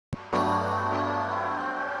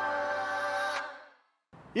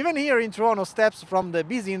Even here in Toronto, steps from the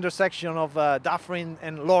busy intersection of Dufferin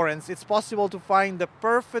and Lawrence, it's possible to find the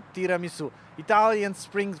perfect tiramisu, Italian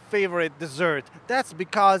spring favorite dessert. That's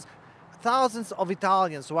because thousands of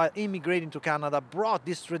Italians, while immigrating to Canada, brought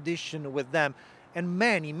this tradition with them. And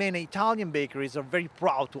many Italian bakeries are very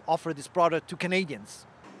proud to offer this product to Canadians.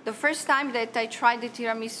 The first time that I tried the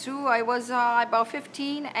tiramisu, I was about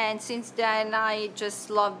 15, and since then I just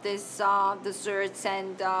love this desserts.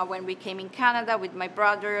 And when we came in Canada with my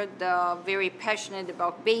brother, very passionate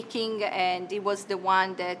about baking, and it was the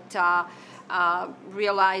one that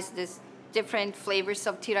realized this different flavors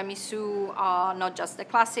of tiramisu, not just the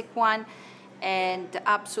classic one. And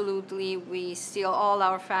absolutely, we still, all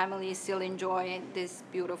our family still enjoy this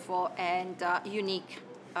beautiful and unique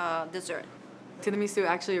dessert. Tiramisu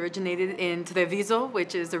actually originated in Treviso,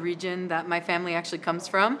 which is a region that my family actually comes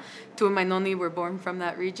from. Two of my nonni were born from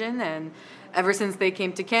that region, and ever since they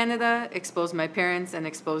came to Canada, exposed my parents and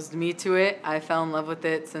exposed me to it. I fell in love with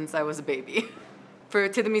it since I was a baby. For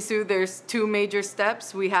tiramisu, there's two major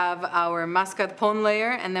steps. We have our mascarpone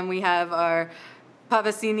layer, and then we have our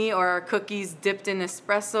pavazzini, or our cookies dipped in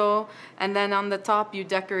espresso, and then on the top you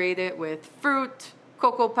decorate it with fruit,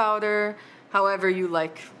 cocoa powder, however you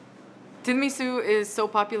like. Tiramisu is so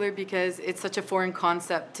popular because it's such a foreign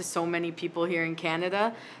concept to so many people here in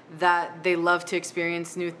Canada that they love to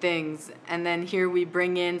experience new things. And then here we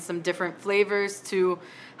bring in some different flavors to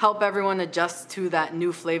help everyone adjust to that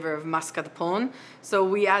new flavor of mascarpone. So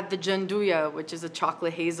we add the gianduja, which is a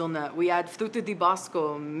chocolate hazelnut. We add frutti di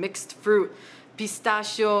bosco, mixed fruit,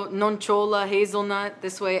 pistachio, nonciola, hazelnut.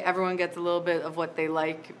 This way everyone gets a little bit of what they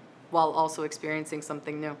like while also experiencing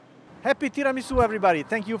something new. Happy tiramisu, everybody.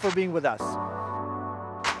 Thank you for being with us.